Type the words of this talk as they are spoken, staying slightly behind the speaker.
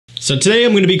So today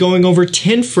I'm going to be going over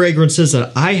 10 fragrances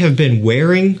that I have been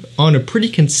wearing on a pretty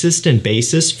consistent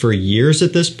basis for years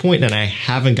at this point, and I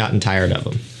haven't gotten tired of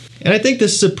them. And I think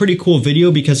this is a pretty cool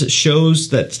video because it shows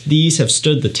that these have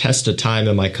stood the test of time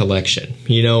in my collection.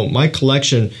 You know, my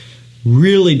collection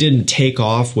really didn't take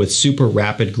off with super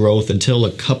rapid growth until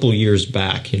a couple years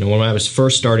back. You know, when I was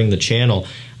first starting the channel,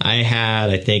 I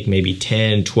had, I think, maybe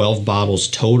 10, 12 bottles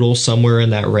total, somewhere in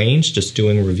that range, just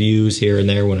doing reviews here and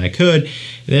there when I could.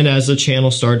 And then as the channel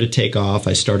started to take off,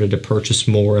 I started to purchase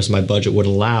more as my budget would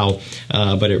allow,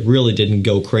 but it really didn't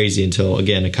go crazy until,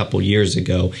 again, a couple years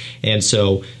ago. And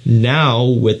so now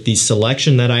with the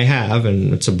selection that I have,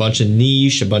 and it's a bunch of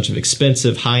niche, a bunch of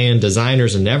expensive, high-end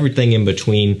designers and everything in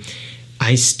between,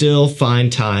 I still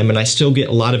find time and I still get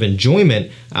a lot of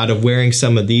enjoyment out of wearing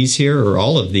some of these here, or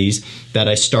all of these, that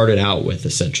I started out with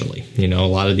essentially. You know, a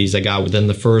lot of these I got within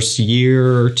the first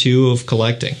year or two of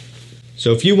collecting.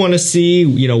 So if you want to see,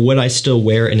 you know, what I still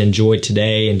wear and enjoy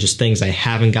today and just things I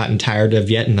haven't gotten tired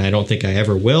of yet and I don't think I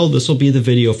ever will, this will be the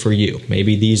video for you.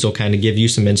 Maybe these will kind of give you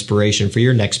some inspiration for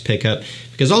your next pickup,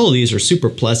 because all of these are super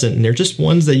pleasant and they're just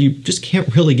ones that you just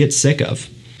can't really get sick of.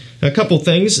 A couple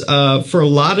things. For a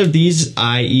lot of these,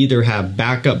 I either have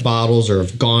backup bottles or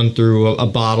have gone through a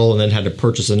bottle and then had to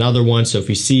purchase another one. So if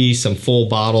you see some full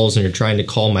bottles and you're trying to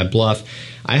call my bluff,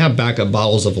 I have backup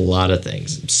bottles of a lot of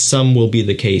things. Some will be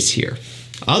the case here.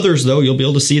 Others, though, you'll be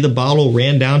able to see the bottle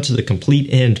ran down to the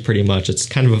complete end pretty much. It's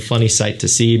kind of a funny sight to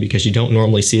see because you don't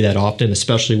normally see that often,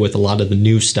 especially with a lot of the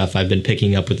new stuff I've been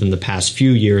picking up within the past few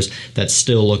years that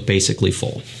still look basically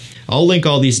full. I'll link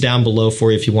all these down below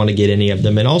for you if you want to get any of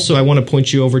them. And also, I want to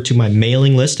point you over to my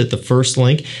mailing list at the first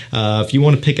link. If you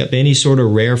want to pick up any sort of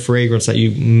rare fragrance that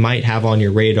you might have on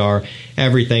your radar,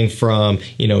 everything from,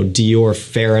 you know, Dior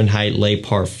Fahrenheit Le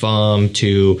Parfum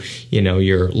to, you know,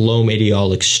 your L'Homme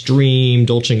Ideal Extreme,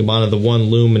 Dolce & Gabbana The One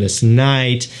Luminous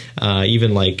Night,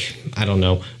 even like, I don't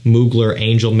know, Mugler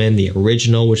Angelman, the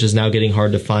original, which is now getting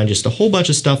hard to find, just a whole bunch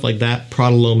of stuff like that,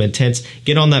 Prada L'Homme Intense.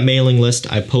 Get on that mailing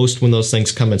list. I post when those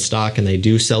things come in stock and they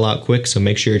do sell out quick, so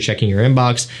make sure you're checking your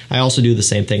inbox. I also do the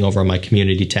same thing over on my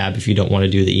community tab if you don't want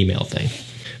to do the email thing.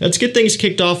 Let's get things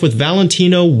kicked off with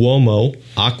Valentino Uomo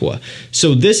Acqua.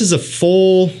 So this is a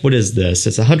full, what is this?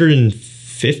 It's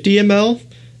 150 ml,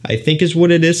 I think is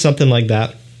what it is, something like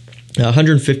that.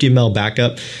 150 ml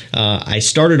backup. I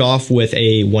started off with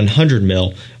a 100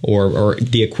 ml or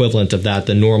the equivalent of that,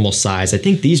 the normal size. I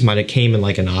think these might have came in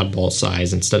like an oddball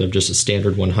size instead of just a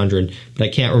standard 100, but I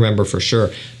can't remember for sure.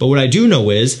 But what I do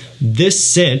know is this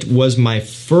scent was my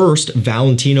first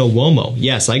Valentino Uomo.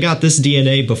 Yes, I got this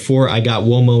DNA before I got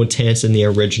Uomo Intense in the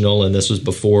original, and this was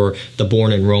before the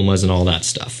Born in Romas and all that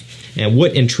stuff. And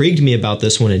what intrigued me about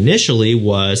this one initially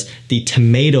was the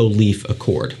tomato leaf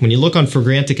accord. When you look on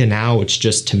Fragrantica now, it's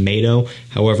just tomato.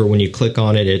 However, when you click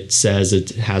on it, it says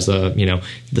it has a, you know,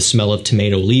 the smell of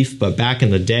tomato leaf. But back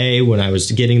in the day when I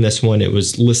was getting this one, it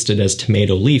was listed as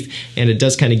tomato leaf. And it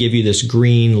does kind of give you this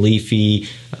green, leafy,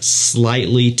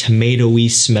 slightly tomatoey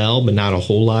smell, but not a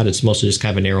whole lot. It's mostly just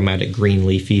kind of an aromatic green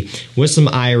leafy with some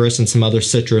iris and some other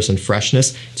citrus and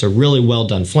freshness. It's a really well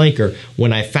done flanker.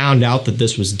 When I found out that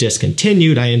this was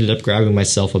discontinued, I ended up grabbing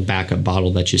myself a backup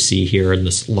bottle that you see here in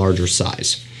this larger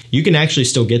size. You can actually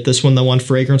still get this one though on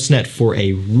FragranceNet for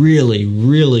a really,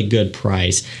 really good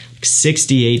price.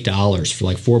 $68 for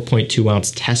like 4.2 ounce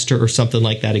tester or something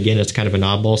like that. Again, it's kind of an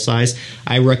oddball size.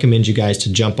 I recommend you guys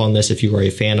to jump on this if you are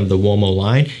a fan of the Uomo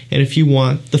line and if you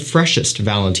want the freshest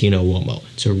Valentino Uomo.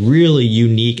 It's a really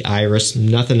unique iris,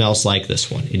 nothing else like this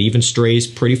one. It even strays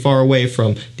pretty far away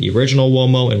from the original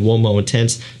Uomo and Uomo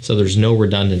Intense, so there's no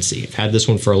redundancy. I've had this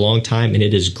one for a long time and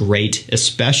it is great,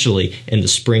 especially in the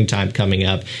springtime coming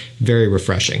up. Very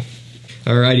refreshing.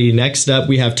 Alrighty, next up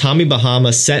we have Tommy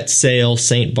Bahama Set Sail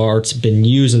St. Bart's. Been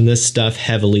using this stuff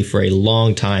heavily for a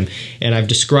long time, and I've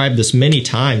described this many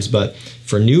times, but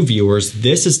for new viewers,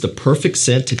 this is the perfect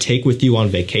scent to take with you on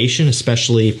vacation,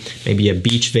 especially maybe a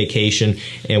beach vacation.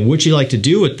 And what you like to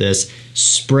do with this,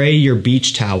 spray your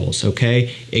beach towels,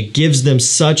 okay? It gives them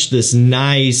such this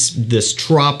nice, this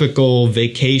tropical,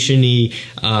 vacation-y,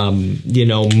 you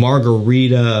know,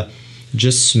 margarita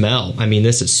just smell. I mean,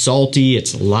 this is salty,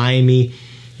 it's limey,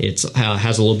 it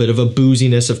has a little bit of a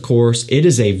booziness, of course. It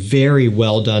is a very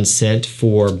well done scent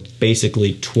for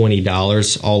basically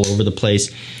 $20 all over the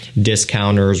place.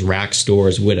 discounters, rack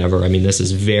stores, whatever. I mean, this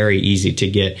is very easy to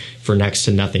get for next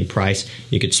to nothing price.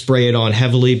 You could spray it on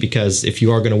heavily because if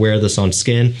you are going to wear this on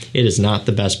skin, it is not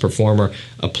the best performer.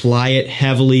 Apply it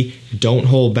heavily. Don't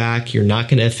hold back. You're not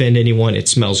going to offend anyone. It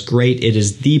smells great. It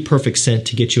is the perfect scent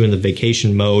to get you in the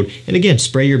vacation mode. And again,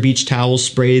 spray your beach towels,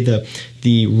 spray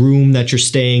the room that you're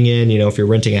staying in. You know, if you're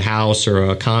renting a house or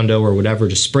a condo or whatever,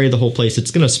 just spray the whole place.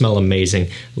 It's going to smell amazing.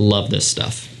 Love this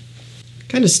stuff.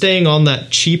 Kind of staying on that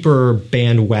cheaper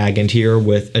bandwagon here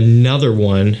with another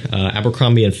one,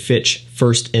 Abercrombie & Fitch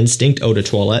First Instinct Eau de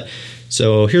Toilette.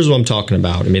 So here's what I'm talking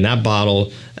about. I mean, that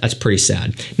bottle, that's pretty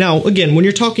sad. Now, again, when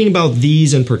you're talking about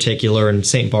these in particular, and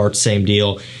St. Bart's, same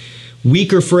deal,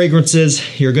 weaker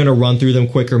fragrances, you're going to run through them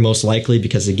quicker most likely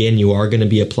because, again, you are going to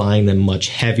be applying them much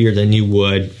heavier than you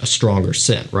would a stronger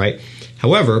scent, right?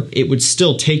 However, it would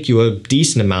still take you a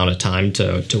decent amount of time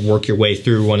to work your way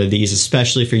through one of these,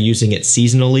 especially if you're using it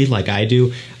seasonally like I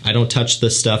do. I don't touch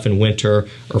this stuff in winter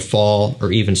or fall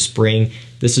or even spring.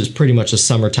 This is pretty much a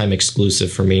summertime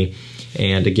exclusive for me.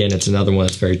 And again, it's another one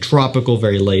that's very tropical,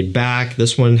 very laid back.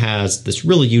 This one has this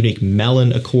really unique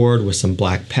melon accord with some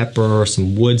black pepper,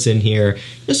 some woods in here.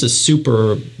 This is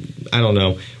super, I don't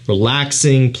know,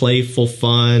 relaxing, playful,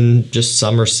 fun, just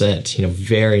summer scent. You know,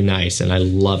 very nice, and I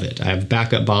love it. I have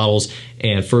backup bottles,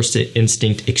 and First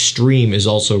Instinct Extreme is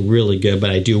also really good, but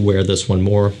I do wear this one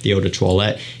more, the Eau de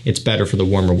Toilette. It's better for the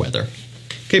warmer weather.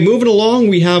 Okay, moving along,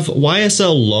 we have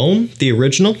YSL L'Homme, the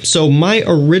original. So my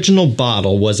original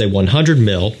bottle was a 100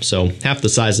 ml, so half the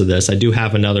size of this. I do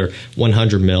have another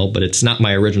 100 ml, but it's not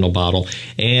my original bottle.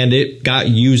 And it got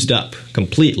used up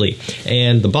completely.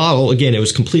 And the bottle, again, it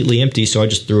was completely empty, so I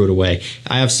just threw it away.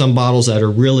 I have some bottles that are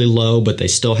really low, but they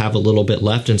still have a little bit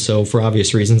left. And so for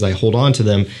obvious reasons, I hold on to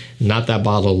them. Not that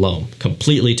bottle alone,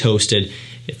 completely toasted.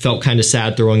 It felt kind of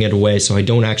sad throwing it away, so I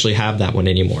don't actually have that one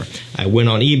anymore. I went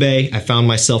on eBay. I found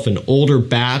myself an older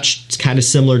batch. It's kind of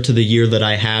similar to the year that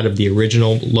I had of the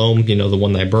original L'Homme, you know, the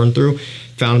one that I burned through.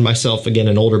 Found myself, again,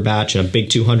 an older batch in a big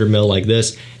 200 ml like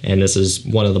this, and this is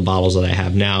one of the bottles that I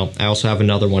have now. I also have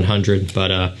another 100,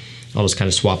 but I'll just kind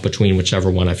of swap between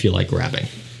whichever one I feel like grabbing.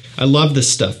 I love this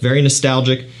stuff. Very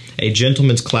nostalgic, a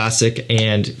gentleman's classic,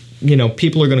 and you know,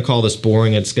 people are going to call this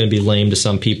boring. It's going to be lame to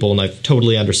some people, and I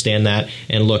totally understand that.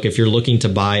 And look, if you're looking to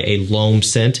buy a L'Homme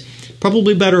scent,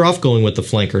 probably better off going with the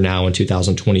flanker now in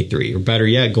 2023, or better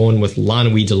yet, going with La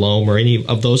Nuit de l'Homme or any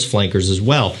of those flankers as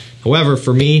well. However,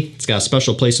 for me, it's got a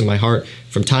special place in my heart.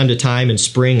 From time to time in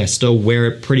spring, I still wear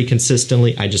it pretty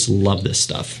consistently. I just love this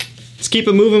stuff. Let's keep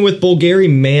it moving with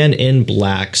Bulgari Man in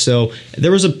Black. So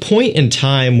there was a point in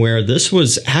time where this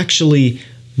was actually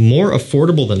more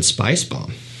affordable than Spice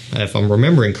Bomb, if I'm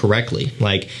remembering correctly.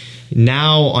 Like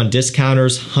now on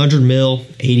discounters, 100 ml,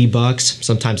 80 bucks,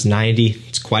 sometimes 90.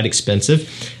 It's quite expensive.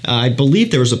 I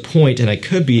believe there was a point, and I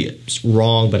could be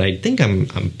wrong, but I think I'm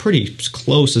pretty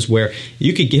close, is where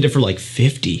you could get it for like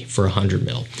 50 for 100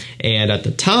 ml. And at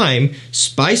the time,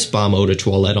 Spice Bomb Eau de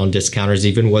Toilette on discounters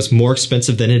even was more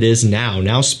expensive than it is now.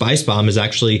 Now Spice Bomb is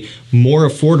actually more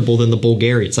affordable than the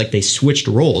Bulgari. It's like they switched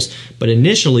roles. But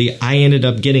initially, I ended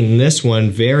up getting this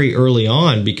one very early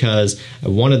on because I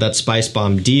wanted that Spice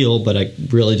Bomb deal, but I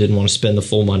really didn't want to spend the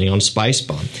full money on Spice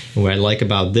Bomb. And what I like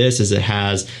about this is it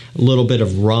has a little bit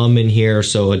of rum in here,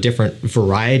 so a different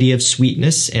variety of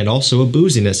sweetness and also a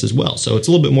booziness as well. So it's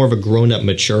a little bit more of a grown-up,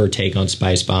 mature take on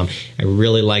Spice Bomb. I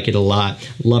really like it a lot.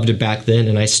 Loved it back then,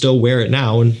 and I still wear it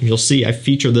now, and you'll see I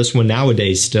feature this one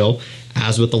nowadays still,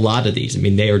 as with a lot of these. I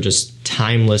mean, they are just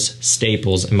timeless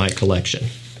staples in my collection.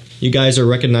 You guys will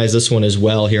recognize this one as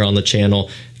well here on the channel.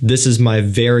 This is my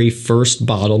very first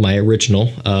bottle, my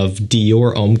original, of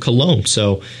Dior Homme Cologne.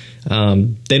 So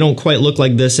they don't quite look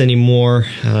like this anymore.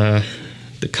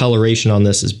 The coloration on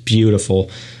this is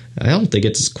beautiful. I don't think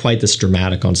it's quite this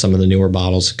dramatic on some of the newer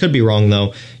bottles. Could be wrong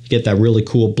though. You get that really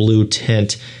cool blue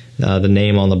tint, the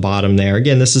name on the bottom there.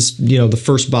 Again, this is, you know, the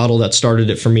first bottle that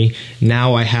started it for me.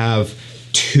 Now I have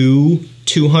two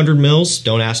 200 mils.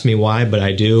 Don't ask me why, but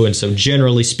I do. And so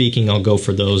generally speaking, I'll go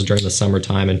for those during the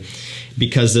summertime. And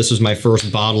because this was my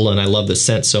first bottle and I love the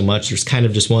scent so much, there's kind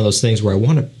of just one of those things where I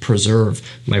want to preserve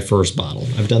my first bottle.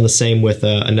 I've done the same with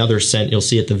another scent you'll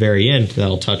see at the very end that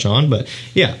I'll touch on. But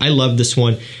yeah, I love this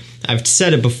one. I've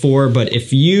said it before, but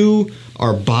if you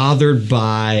are bothered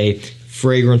by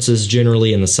fragrances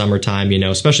generally in the summertime, you know,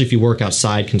 especially if you work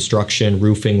outside, construction,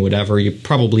 roofing, whatever, you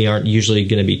probably aren't usually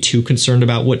going to be too concerned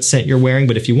about what scent you're wearing.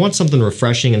 But if you want something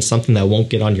refreshing and something that won't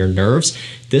get on your nerves,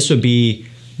 this would be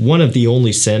one of the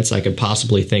only scents I could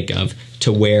possibly think of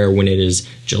to wear when it is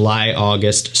July,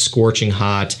 August, scorching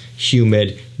hot,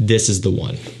 humid. This is the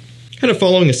one. Kind of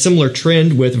following a similar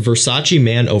trend with Versace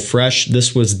Man Eau Fresh.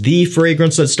 This was the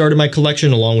fragrance that started my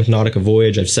collection along with Nautica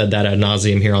Voyage. I've said that ad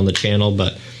nauseum here on the channel,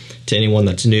 but to anyone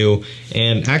that's new.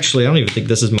 And actually, I don't even think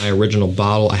this is my original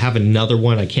bottle. I have another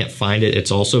one. I can't find it.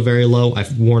 It's also very low.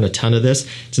 I've worn a ton of this.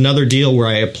 It's another deal where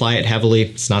I apply it heavily.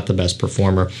 It's not the best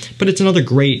performer, but it's another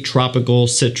great tropical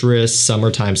citrus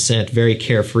summertime scent. Very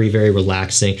carefree, very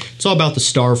relaxing. It's all about the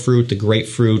star fruit, the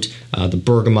grapefruit, the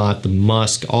bergamot, the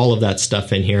musk, all of that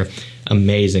stuff in here.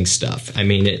 Amazing stuff. I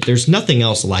mean, there's nothing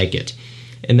else like it.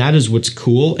 And that is what's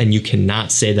cool, and you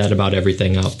cannot say that about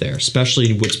everything out there,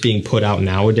 especially what's being put out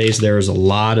nowadays. There is a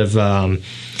lot of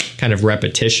kind of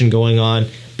repetition going on,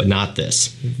 but not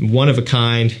this. One of a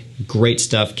kind, great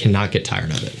stuff, cannot get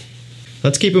tired of it.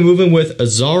 Let's keep it moving with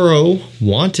Azzaro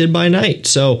Wanted by Night.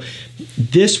 So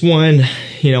this one,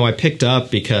 you know, I picked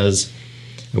up because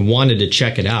I wanted to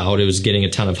check it out. It was getting a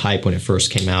ton of hype when it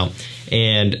first came out.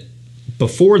 And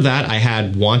before that, I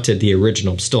had Wanted, the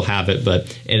original, still have it,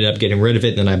 but ended up getting rid of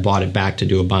it, and then I bought it back to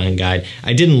do a buying guide.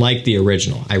 I didn't like the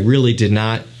original. I really did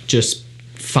not just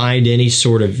find any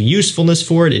sort of usefulness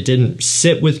for it. It didn't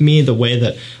sit with me the way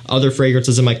that other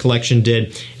fragrances in my collection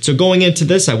did. So going into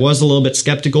this, I was a little bit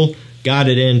skeptical. Got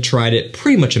it in, tried it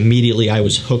pretty much immediately. I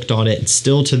was hooked on it, and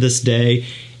still to this day,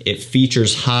 it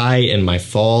features high in my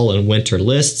fall and winter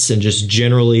lists, and just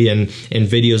generally in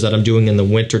videos that I'm doing in the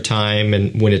winter time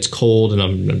and when it's cold, and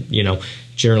I'm, you know,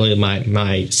 generally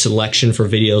my selection for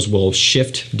videos will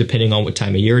shift depending on what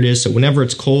time of year it is. So whenever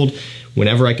it's cold,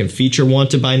 whenever I can feature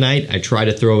Wanted by Night, I try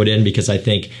to throw it in because I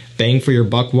think bang for your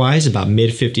buck wise, about mid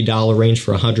 $50 range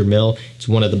for 100 ml, it's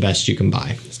one of the best you can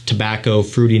buy. It's tobacco,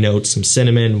 fruity notes, some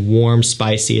cinnamon, warm,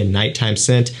 spicy, and nighttime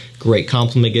scent. Great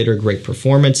compliment getter, great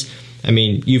performance. I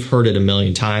mean, you've heard it a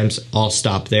million times. I'll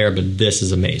stop there, but this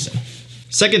is amazing.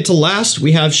 Second to last,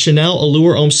 we have Chanel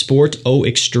Allure Homme Sport Eau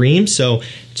Extreme. So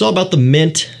it's all about the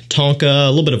mint, tonka,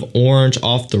 a little bit of orange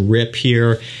off the rip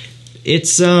here.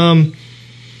 It's kind of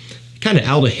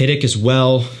aldehydic as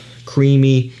well,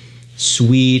 creamy,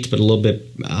 sweet, but a little bit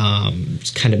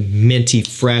kind of minty,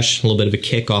 fresh, a little bit of a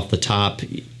kick off the top.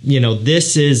 You know,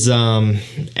 this is,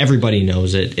 everybody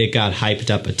knows it. It got hyped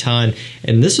up a ton,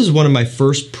 and this is one of my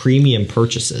first premium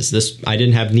purchases. This, I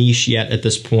didn't have niche yet at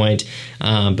this point,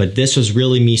 but this was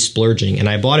really me splurging, and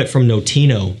I bought it from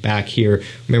Notino back here.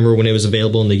 Remember when it was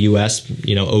available in the US?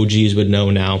 You know, OGs would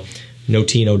know now.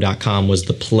 Notino.com was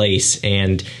the place,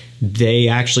 and they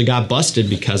actually got busted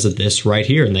because of this right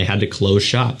here, and they had to close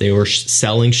shop. They were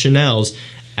selling Chanel's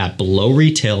at below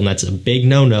retail, and that's a big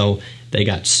no-no. They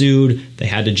got sued. They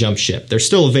had to jump ship. They're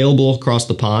still available across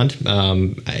the pond,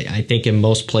 I think in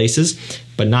most places,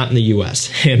 but not in the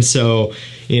US. And so,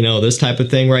 you know, this type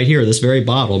of thing right here, this very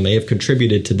bottle may have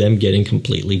contributed to them getting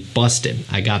completely busted.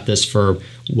 I got this for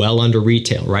well under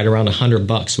retail, right around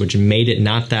 $100, which made it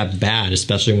not that bad,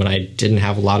 especially when I didn't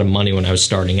have a lot of money when I was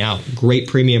starting out. Great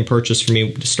premium purchase for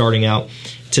me starting out.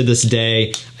 To this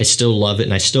day, I still love it,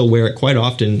 and I still wear it quite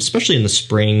often, especially in the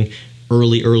spring,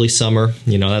 early summer.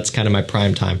 You know, that's kind of my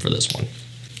prime time for this one.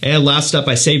 And last up,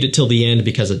 I saved it till the end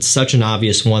because it's such an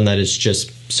obvious one that it's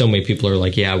just, so many people are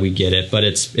like, yeah, we get it, but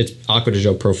it's Acqua di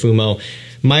Gio Profumo.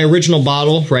 My original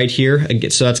bottle right here,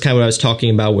 so that's kind of what I was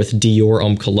talking about with Dior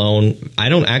Homme Cologne. I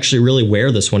don't actually really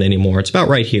wear this one anymore. It's about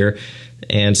right here,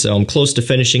 and so I'm close to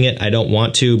finishing it. I don't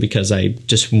want to because I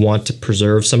just want to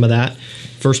preserve some of that.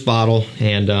 First bottle,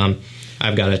 and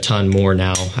I've got a ton more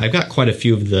now. I've got quite a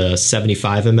few of the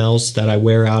 75 mLs that I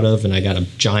wear out of, and I got a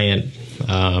giant,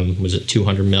 was it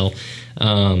 200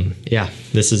 ml? Yeah,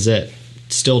 this is it.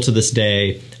 Still to this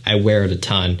day, I wear it a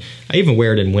ton. I even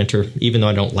wear it in winter, even though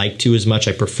I don't like to as much.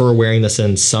 I prefer wearing this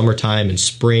in summertime and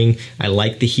spring. I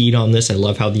like the heat on this. I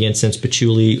love how the incense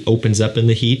patchouli opens up in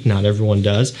the heat. Not everyone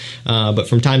does. But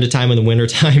from time to time in the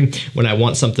wintertime, when I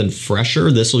want something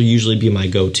fresher, this will usually be my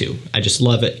go-to. I just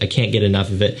love it. I can't get enough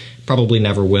of it. Probably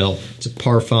never will. It's a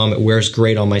parfum. It wears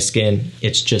great on my skin.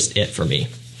 It's just it for me.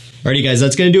 Alrighty guys,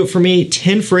 that's going to do it for me.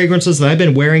 10 fragrances that I've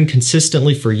been wearing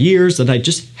consistently for years that I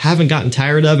just haven't gotten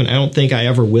tired of, and I don't think I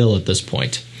ever will at this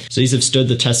point. So these have stood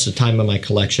the test of time in my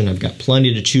collection. I've got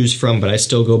plenty to choose from, but I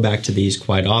still go back to these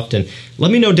quite often.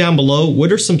 Let me know down below,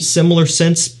 what are some similar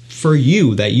scents for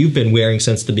you that you've been wearing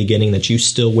since the beginning that you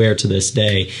still wear to this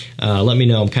day? Let me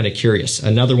know. I'm kind of curious.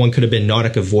 Another one could have been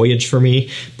Nautica Voyage for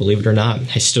me. Believe it or not,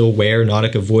 I still wear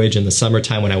Nautica Voyage in the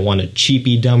summertime when I want a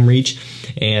cheapy dumb reach.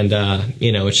 And,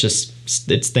 you know,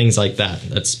 it's things like that.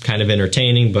 That's kind of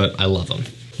entertaining, but I love them.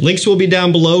 Links will be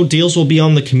down below. Deals will be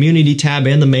on the community tab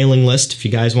and the mailing list. If you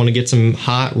guys want to get some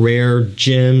hot, rare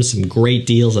gems, some great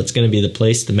deals, that's going to be the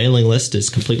place. The mailing list is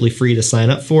completely free to sign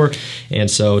up for,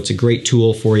 and so it's a great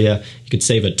tool for you. You could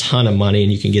save a ton of money,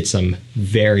 and you can get some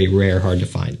very rare, hard to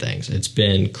find things. It's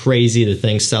been crazy that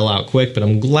things sell out quick, but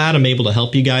I'm glad I'm able to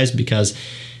help you guys, because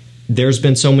there's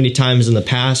been so many times in the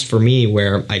past for me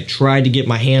where I tried to get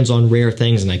my hands on rare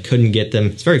things and I couldn't get them.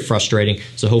 It's very frustrating,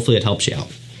 so hopefully it helps you out.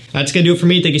 That's going to do it for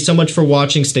me. Thank you so much for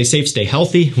watching. Stay safe, stay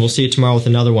healthy. We'll see you tomorrow with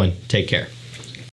another one. Take care.